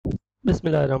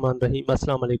Bismillahirrahmanirrahim.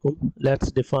 Assalamu alaikum.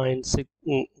 Let's define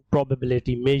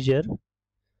probability measure.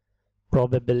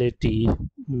 Probability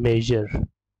measure.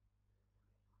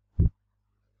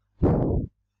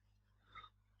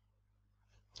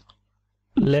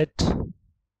 Let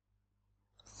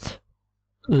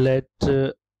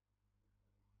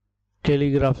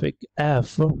calligraphic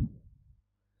F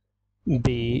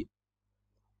be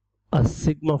a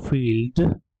sigma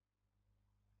field.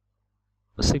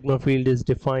 Sigma field is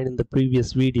defined in the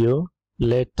previous video.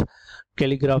 Let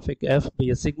calligraphic F be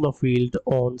a sigma field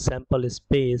on sample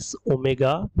space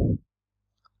omega.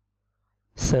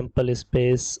 Sample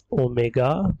space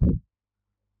omega.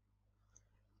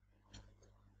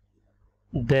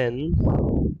 Then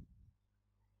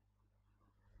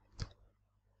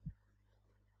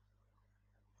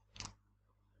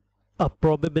a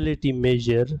probability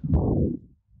measure.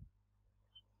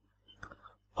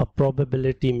 A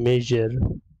probability measure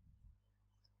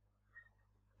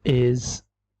is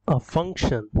a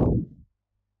function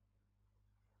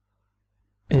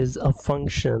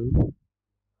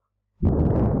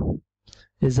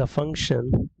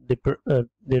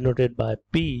denoted by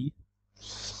p,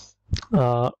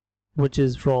 which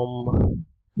is from,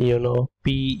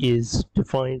 p is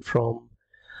defined from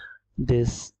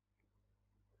this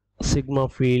sigma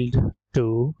field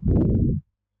to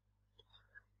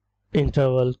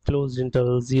interval, closed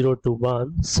interval 0 to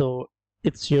 1. So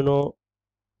it's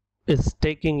it's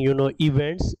taking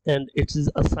events, and it is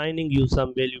assigning you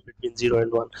some value between 0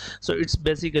 and 1. So it's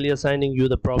basically assigning you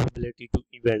the probability to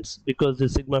events, because the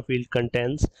sigma field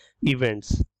contains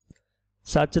events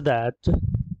such that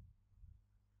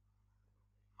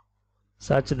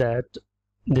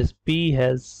this p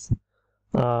has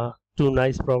two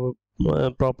nice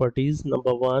properties.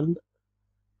 Number one,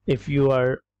 if you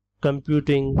are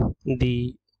computing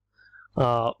the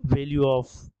value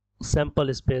of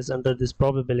sample space under this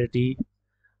probability,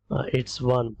 it's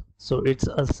 1, so it's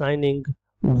assigning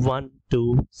 1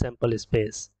 to sample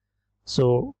space.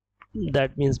 So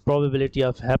that means probability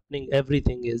of happening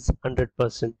everything is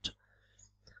 100%.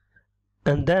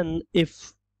 And then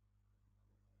if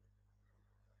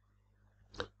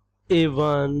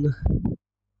A1,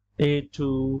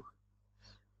 A2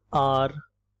 are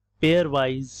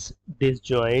pairwise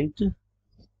disjoint,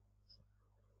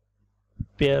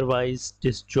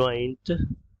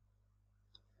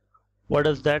 what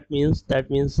does that mean? That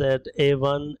means that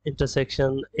A1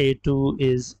 intersection A2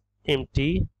 is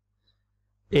empty,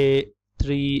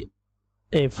 A3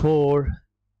 A4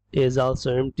 is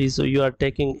also empty. So you are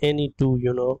taking any two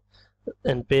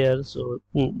and pair, so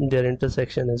their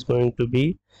intersection is going to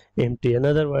be empty. In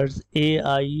other words,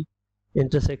 AI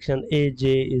intersection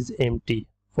AJ is empty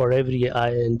for every I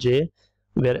and j,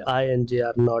 where I and j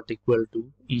are not equal to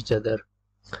each other.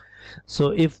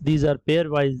 So if these are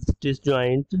pairwise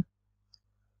disjoint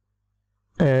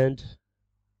and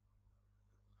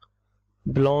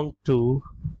belong to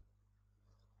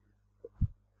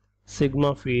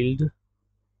sigma field,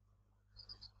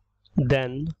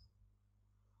 then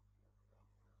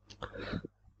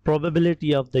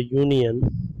probability of the union,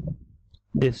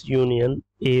 this union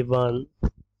A1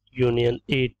 union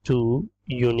A2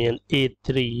 union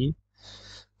A3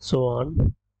 so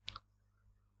on,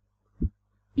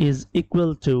 is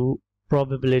equal to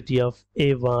probability of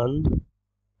A1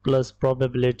 plus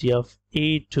probability of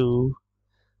A2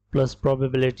 plus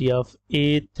probability of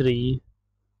A3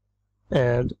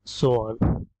 and so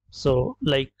on. So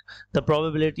like the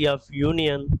probability of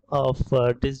union of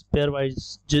this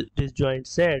pairwise disjoint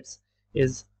sets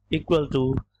is equal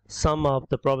to sum of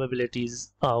the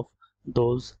probabilities of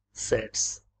those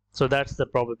sets. So that's the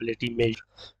probability measure.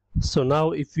 So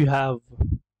now if you have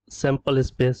sample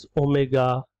space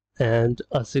omega and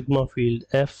a sigma field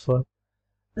F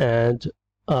and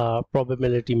a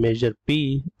probability measure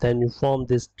P, then you form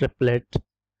this triplet,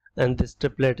 and this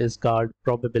triplet is called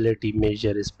probability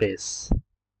measure space.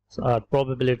 So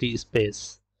probability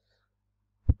space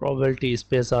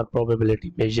or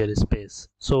probability measure space.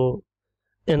 So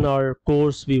in our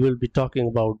course we will be talking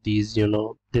about these,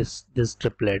 this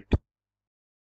triplet.